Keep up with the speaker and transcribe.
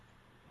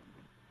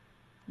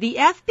The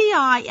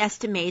FBI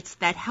estimates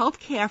that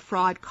healthcare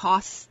fraud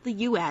costs the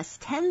U.S.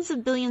 tens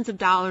of billions of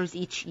dollars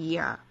each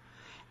year.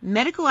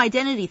 Medical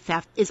identity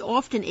theft is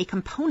often a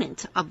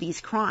component of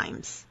these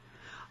crimes.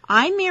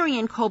 I'm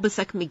Marianne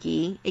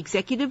Kolbasuk-McGee,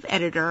 Executive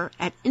Editor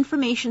at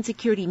Information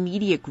Security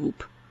Media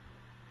Group.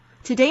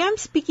 Today I'm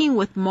speaking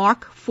with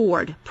Mark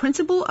Ford,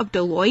 Principal of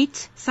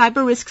Deloitte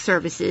Cyber Risk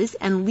Services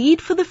and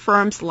lead for the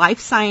firm's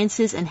life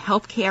sciences and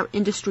healthcare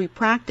industry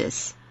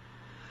practice.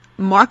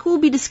 Mark will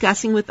be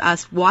discussing with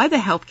us why the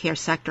healthcare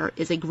sector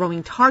is a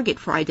growing target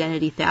for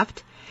identity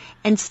theft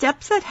and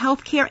steps that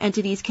healthcare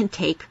entities can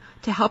take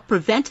to help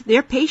prevent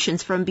their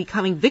patients from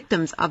becoming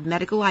victims of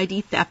medical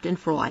ID theft and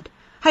fraud.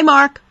 Hi,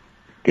 Mark.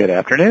 Good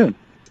afternoon.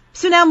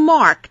 So now,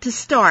 Mark, to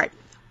start,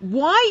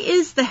 why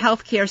is the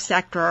healthcare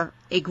sector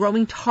a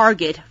growing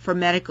target for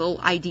medical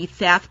ID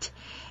theft?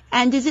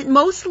 And is it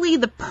mostly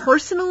the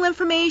personal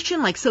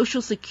information, like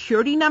Social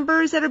Security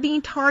numbers, that are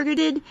being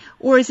targeted,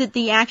 or is it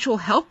the actual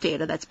health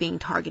data that's being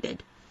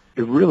targeted?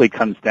 It really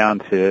comes down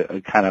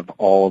to kind of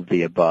all of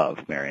the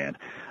above, Marianne.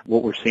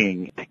 What we're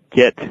seeing, to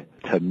get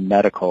to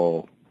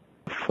medical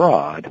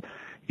fraud,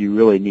 you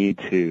really need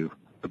to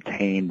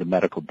obtain the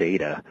medical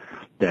data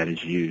that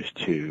is used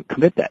to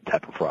commit that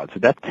type of fraud.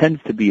 So that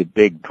tends to be a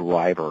big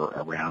driver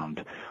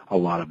around a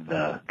lot of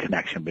the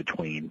connection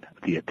between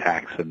the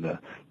attacks and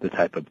the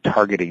type of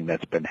targeting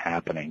that's been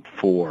happening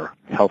for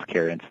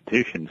healthcare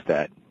institutions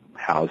that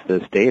house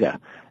this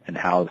data and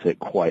house it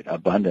quite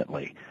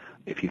abundantly.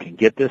 If you can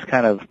get this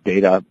kind of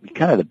data,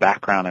 kind of the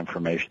background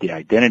information, the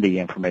identity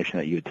information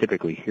that you would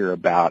typically hear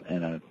about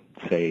in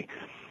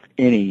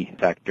any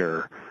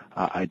sector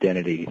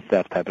identity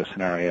theft type of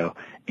scenario,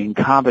 in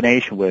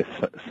combination with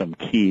some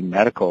key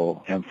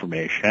medical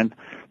information,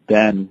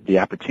 then the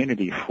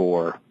opportunity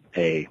for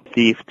a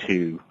thief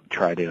to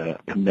try to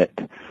commit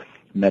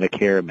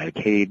Medicare,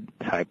 Medicaid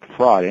type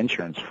fraud,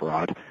 insurance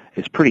fraud,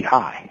 is pretty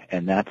high,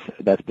 and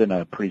that's been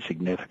a pretty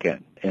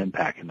significant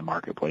impact in the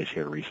marketplace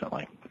here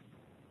recently.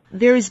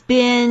 There's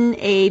been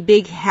a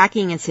big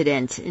hacking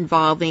incident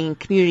involving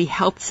Community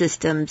Health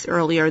Systems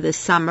earlier this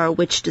summer,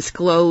 which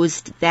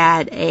disclosed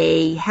that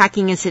a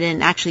hacking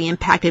incident actually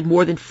impacted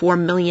more than 4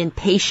 million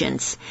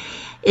patients.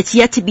 It's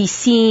yet to be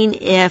seen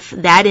if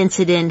that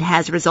incident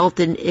has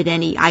resulted in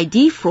any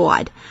ID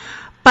fraud.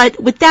 But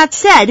with that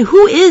said,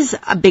 who is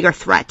a bigger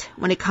threat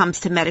when it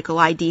comes to medical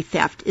ID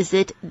theft? Is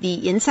it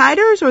the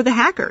insiders or the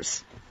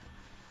hackers?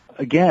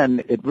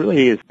 Again, it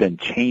really has been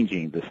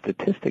changing. The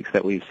statistics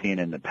that we've seen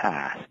in the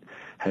past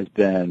has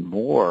been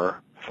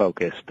more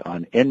focused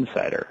on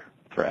insider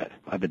threat.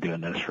 I've been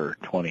doing this for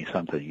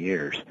 20-something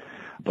years,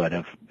 but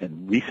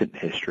in recent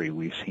history,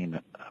 we've seen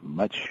a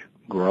much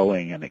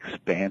growing and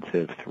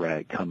expansive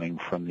threat coming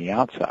from the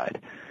outside.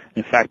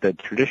 In fact, the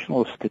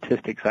traditional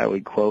statistics I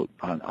would quote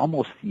on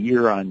almost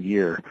year on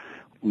year,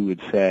 we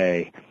would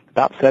say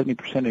about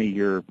 70% of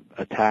your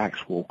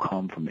attacks will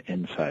come from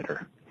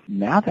insider.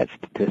 Now that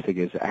statistic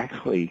is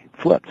actually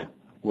flipped,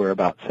 where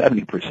about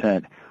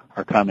 70%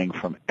 are coming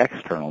from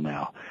external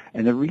now.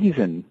 And the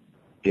reason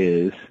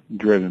is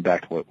driven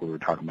back to what we were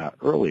talking about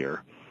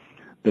earlier,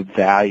 the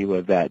value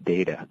of that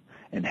data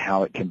and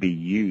how it can be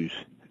used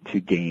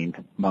to gain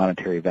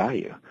monetary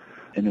value.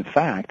 And in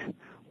fact,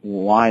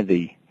 why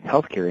the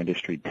healthcare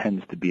industry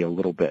tends to be a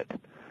little bit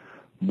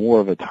more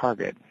of a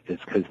target is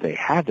because they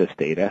have this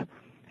data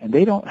and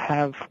they don't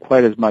have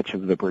quite as much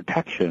of the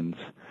protections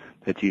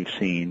that you've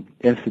seen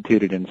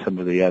instituted in some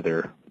of the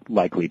other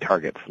likely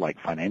targets, like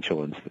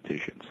financial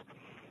institutions.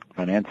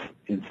 Finance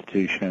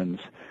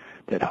institutions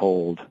that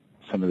hold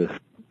some of this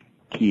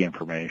key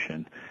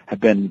information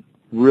have been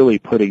really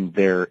putting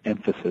their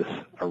emphasis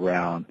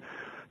around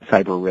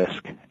cyber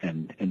risk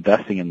and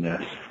investing in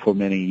this for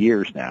many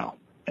years now.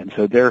 And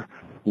so their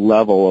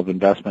level of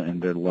investment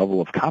and their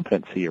level of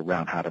competency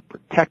around how to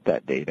protect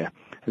that data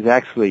has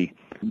actually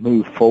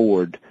moved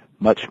forward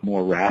much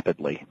more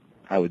rapidly.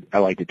 I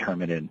like to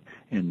term it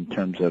in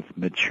terms of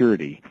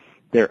maturity.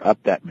 They're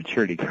up that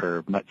maturity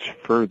curve much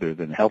further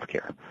than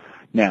healthcare.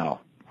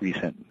 Now,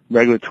 recent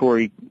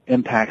regulatory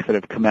impacts that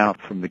have come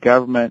out from the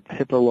government,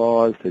 HIPAA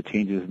laws, the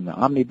changes in the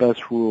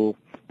omnibus rule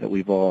that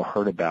we've all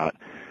heard about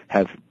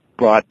have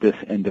brought this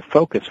into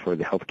focus for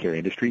the healthcare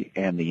industry,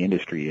 and the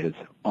industry is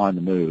on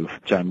the move,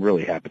 which I'm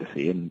really happy to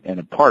see and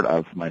a part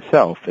of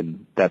myself,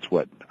 and that's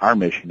what our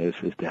mission is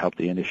to help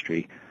the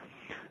industry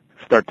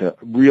start to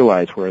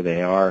realize where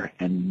they are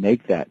and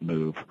make that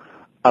move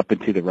up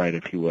and to the right,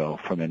 if you will,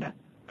 from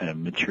a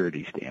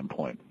maturity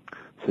standpoint,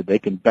 so they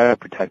can better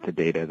protect the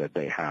data that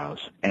they house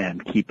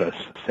and keep us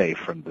safe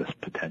from this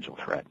potential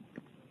threat.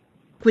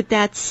 With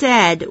that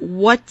said,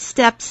 what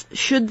steps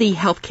should the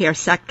healthcare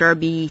sector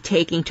be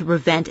taking to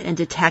prevent and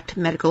detect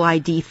medical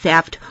ID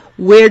theft?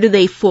 Where do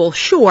they fall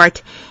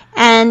short?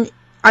 And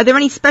are there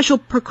any special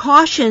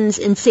precautions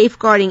in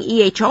safeguarding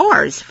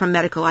EHRs from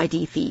medical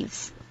ID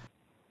thieves?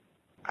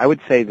 I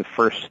would say the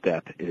first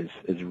step is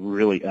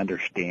really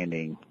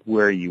understanding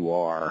where you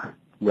are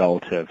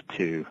relative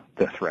to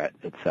the threat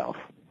itself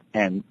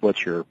and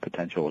what your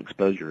potential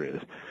exposure is.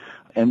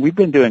 And we've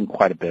been doing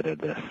quite a bit of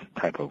this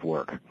type of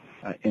work.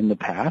 In the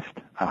past,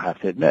 I'll have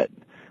to admit,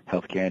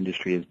 healthcare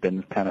industry has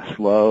been kind of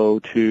slow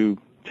to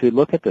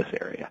look at this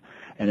area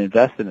and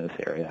invest in this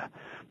area.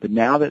 But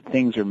now that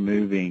things are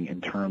moving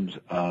in terms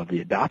of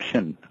the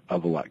adoption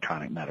of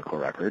electronic medical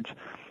records,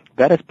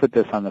 that has put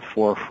this on the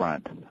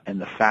forefront, and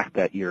the fact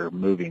that you're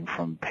moving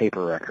from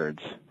paper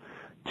records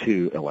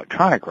to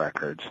electronic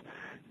records,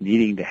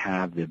 needing to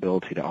have the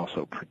ability to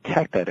also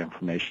protect that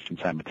information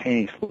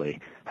simultaneously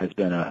has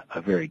been a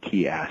very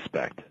key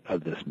aspect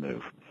of this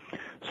move.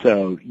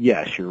 So,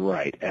 yes, you're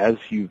right. As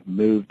you've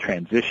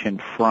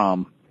transitioned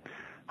from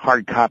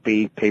hard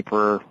copy,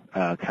 paper,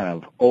 kind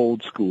of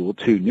old school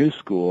to new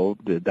school,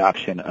 the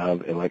adoption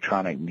of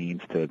electronic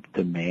means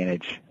to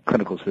manage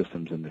clinical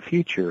systems in the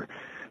future,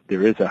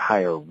 there is a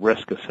higher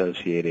risk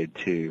associated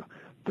to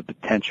the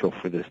potential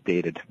for this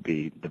data to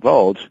be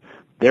divulged.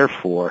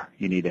 Therefore,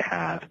 you need to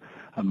have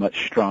a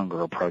much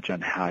stronger approach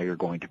on how you're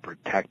going to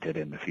protect it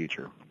in the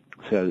future.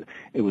 So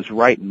it was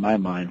right in my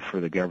mind for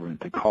the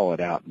government to call it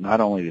out,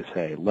 not only to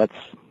say, let's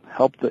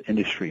help the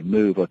industry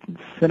move, let's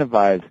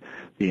incentivize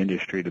the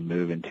industry to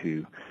move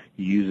into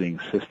using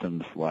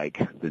systems like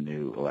the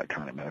new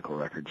electronic medical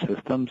record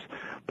systems,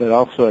 but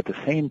also at the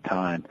same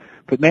time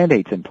put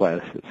mandates in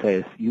place that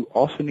says you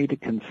also need to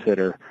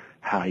consider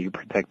how you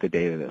protect the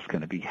data that's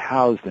going to be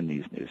housed in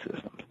these new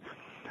systems.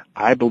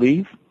 I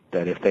believe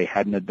that if they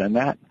hadn't have done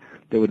that,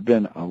 there would have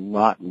been a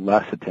lot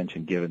less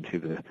attention given to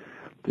the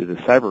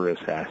cyber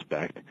risk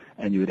aspect,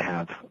 and you would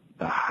have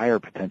a higher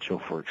potential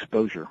for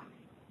exposure.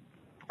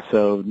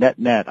 So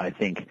net, I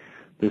think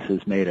this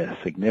has made a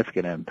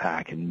significant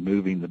impact in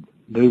moving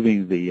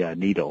the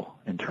needle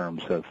in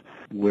terms of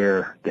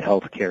where the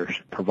healthcare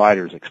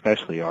providers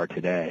especially are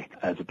today,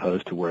 as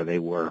opposed to where they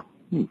were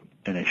in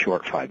a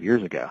short 5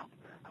 years ago,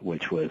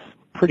 which was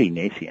pretty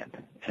nascent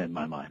in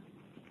my mind.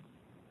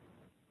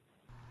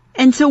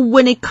 And so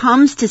when it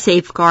comes to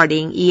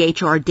safeguarding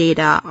EHR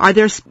data, are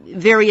there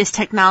various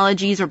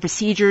technologies or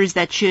procedures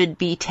that should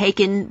be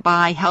taken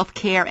by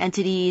healthcare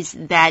entities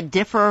that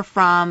differ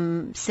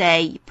from,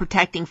 say,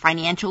 protecting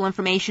financial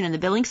information in the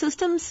billing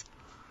systems?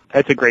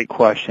 That's a great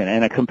question,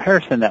 and a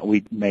comparison that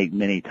we make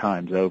many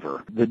times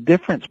over. The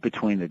difference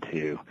between the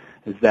two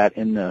is that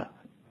in the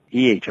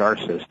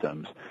EHR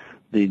systems,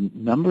 the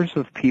numbers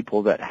of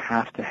people that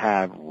have to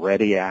have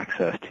ready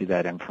access to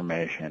that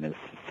information is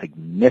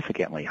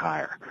significantly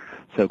higher.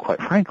 So quite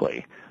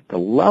frankly, the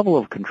level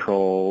of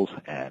controls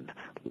and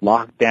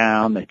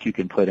lockdown that you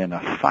can put in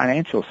a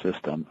financial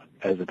system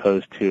as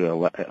opposed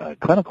to a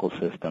clinical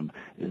system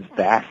is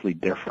vastly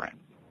different.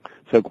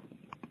 So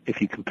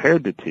if you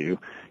compared the two,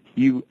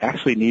 you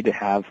actually need to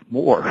have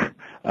more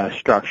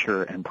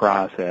structure and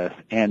process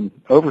and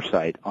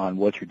oversight on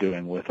what you're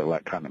doing with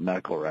electronic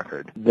medical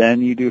record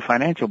than you do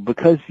financial,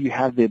 because you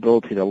have the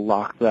ability to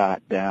lock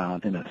that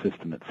down in a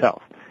system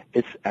itself.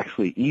 It's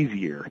actually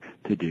easier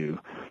to do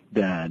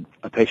than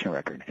a patient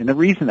record. And the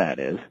reason that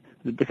is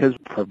because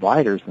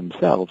providers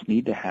themselves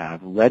need to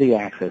have ready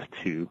access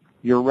to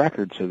your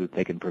record so that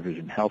they can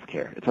provision health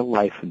care. It's a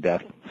life and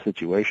death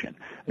situation.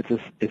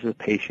 It's a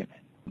patient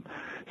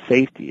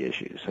safety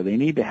issue, so they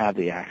need to have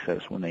the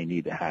access when they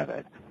need to have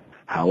it.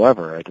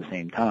 However, at the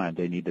same time,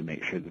 they need to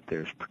make sure that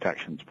there's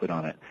protections put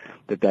on it,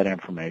 that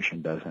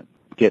information doesn't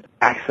get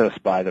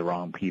accessed by the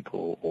wrong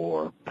people,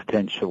 or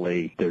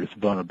potentially there's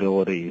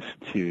vulnerabilities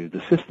to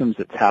the systems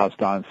it's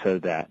housed on, so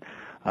that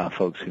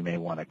folks who may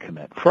want to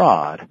commit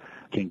fraud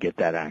can get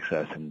that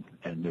access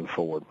and move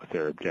forward with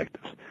their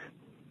objectives.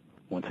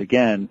 Once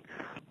again,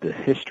 the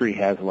history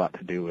has a lot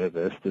to do with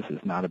this. This has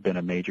not been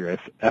a major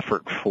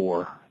effort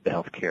for the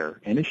healthcare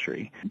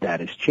industry. That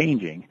is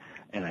changing,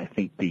 and I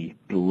think the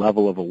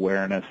level of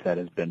awareness that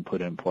has been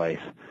put in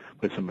place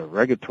with some of the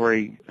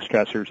regulatory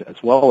stressors,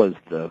 as well as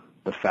the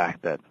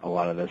fact that a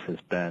lot of this has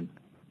been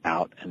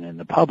out and in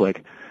the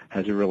public,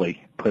 has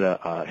really put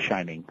a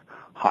shining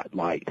hot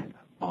light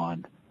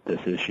on this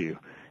issue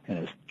and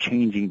is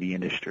changing the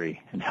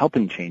industry and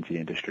helping change the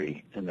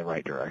industry in the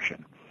right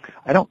direction.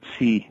 I don't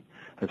see,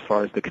 as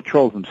far as the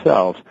controls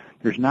themselves,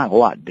 there's not a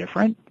lot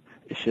different.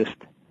 It's just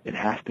it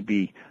has to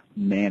be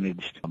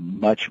managed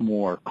much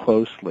more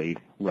closely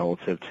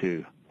relative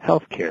to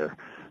healthcare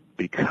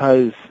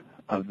because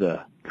of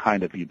the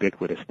kind of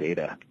ubiquitous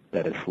data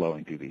that is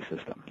flowing through these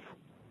systems.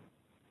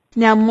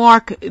 Now,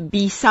 Mark,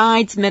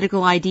 besides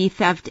medical ID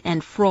theft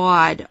and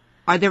fraud,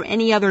 are there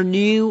any other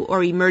new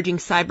or emerging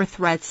cyber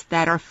threats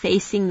that are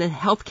facing the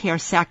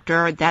healthcare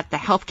sector that the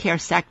healthcare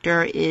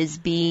sector is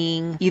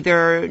being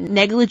either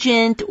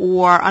negligent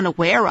or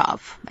unaware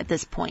of at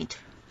this point?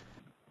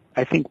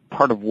 I think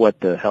part of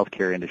what the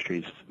healthcare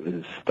industry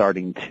is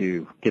starting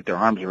to get their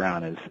arms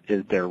around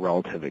is their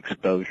relative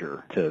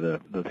exposure to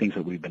the things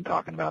that we've been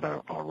talking about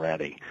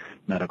already,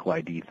 medical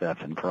ID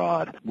theft and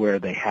fraud, where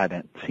they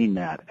hadn't seen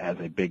that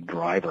as a big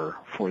driver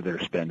for their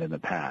spend in the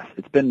past.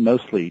 It's been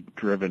mostly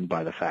driven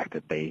by the fact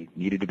that they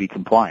needed to be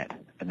compliant,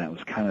 and that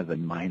was kind of the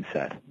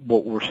mindset.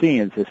 What we're seeing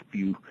is if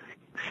you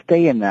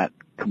stay in that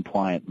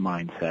compliant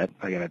mindset.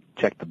 I got to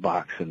check the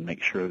box and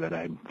make sure that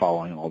I'm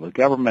following all the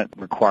government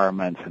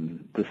requirements,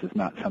 and this is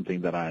not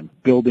something that I'm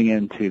building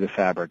into the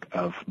fabric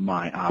of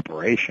my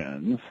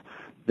operations,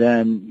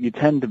 then you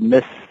tend to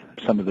miss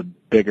some of the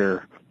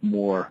bigger,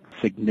 more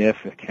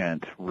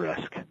significant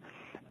risk.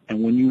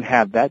 And when you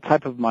have that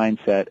type of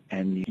mindset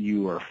and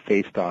you are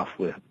faced off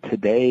with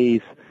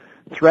today's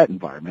threat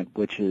environment,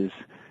 which is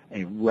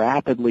a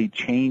rapidly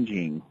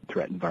changing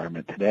threat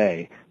environment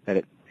today,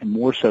 and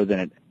more so than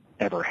it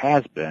ever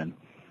has been,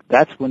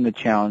 that's when the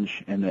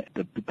challenge and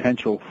the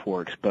potential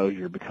for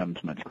exposure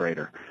becomes much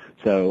greater.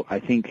 So I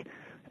think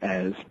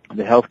as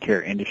the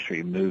healthcare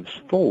industry moves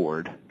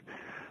forward,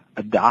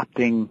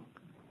 adopting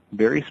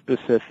very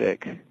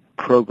specific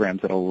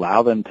programs that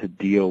allow them to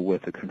deal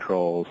with the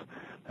controls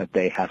that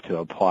they have to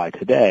apply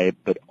today,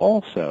 but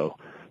also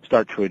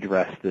start to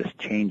address this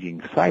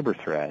changing cyber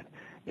threat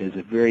is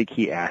a very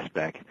key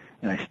aspect.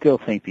 And I still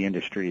think the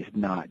industry is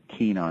not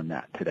keen on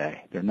that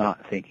today. They're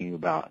not thinking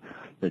about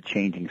the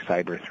changing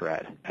cyber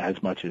threat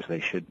as much as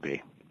they should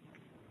be.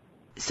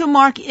 So,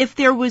 Mark, if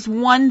there was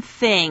one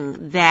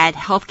thing that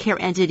healthcare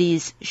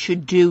entities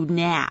should do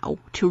now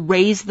to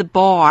raise the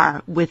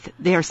bar with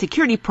their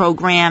security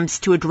programs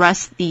to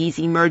address these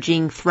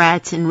emerging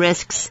threats and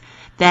risks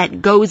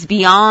that goes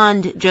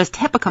beyond just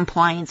HIPAA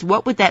compliance,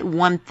 what would that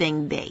one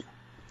thing be?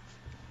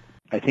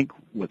 I think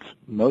what's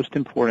most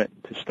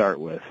important to start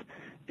with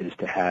is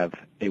to have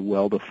a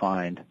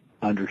well-defined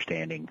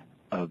understanding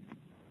of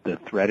the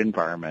threat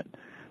environment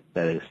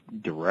that is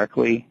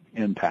directly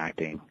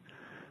impacting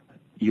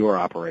your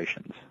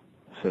operations.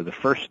 So the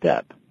first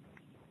step,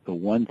 the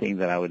one thing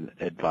that I would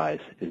advise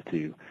is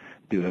to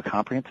do a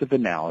comprehensive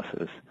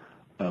analysis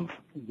of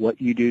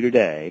what you do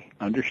today,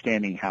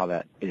 understanding how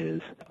that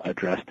is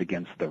addressed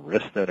against the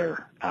risks that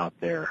are out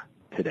there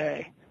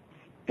today,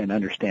 and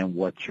understand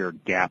what your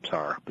gaps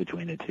are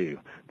between the two.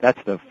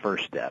 That's the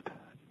first step.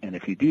 And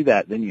if you do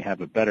that, then you have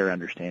a better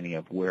understanding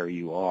of where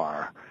you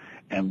are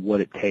and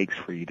what it takes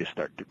for you to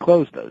start to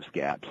close those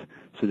gaps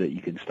so that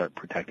you can start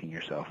protecting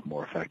yourself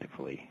more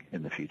effectively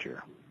in the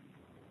future.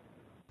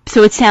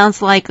 So it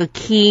sounds like a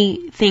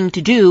key thing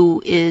to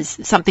do is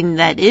something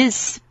that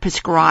is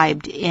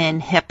prescribed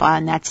in HIPAA,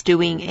 and that's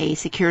doing a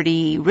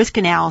security risk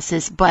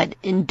analysis, but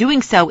in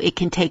doing so, it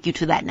can take you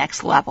to that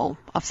next level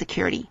of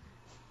security.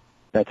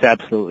 That's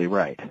absolutely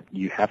right.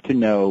 You have to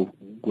know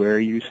where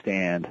you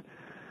stand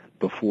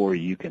before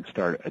you can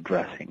start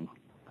addressing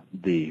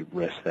the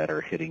risks that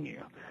are hitting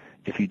you.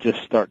 If you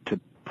just start to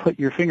put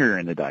your finger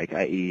in the dike,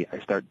 i.e. I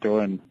start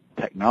throwing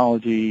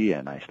technology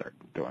and I start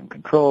throwing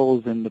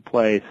controls into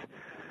place,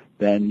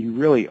 then you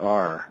really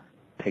are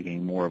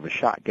taking more of a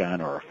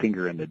shotgun or a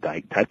finger in the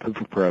dike type of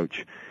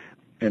approach,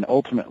 and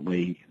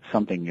ultimately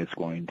something is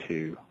going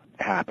to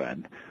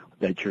happen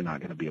that you're not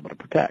going to be able to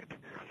protect.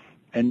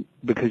 And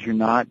because you're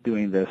not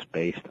doing this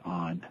based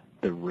on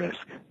the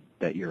risk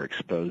that you're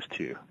exposed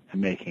to and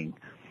making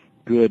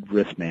good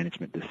risk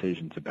management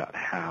decisions about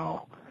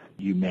how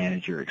you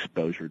manage your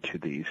exposure to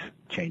these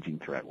changing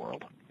threat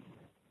world.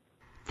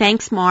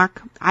 Thanks,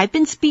 Mark. I've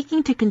been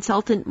speaking to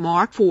consultant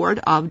Mark Ford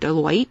of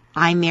Deloitte.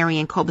 I'm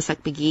Marianne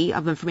Kolbasuk-McGee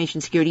of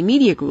Information Security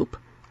Media Group.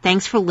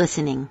 Thanks for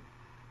listening.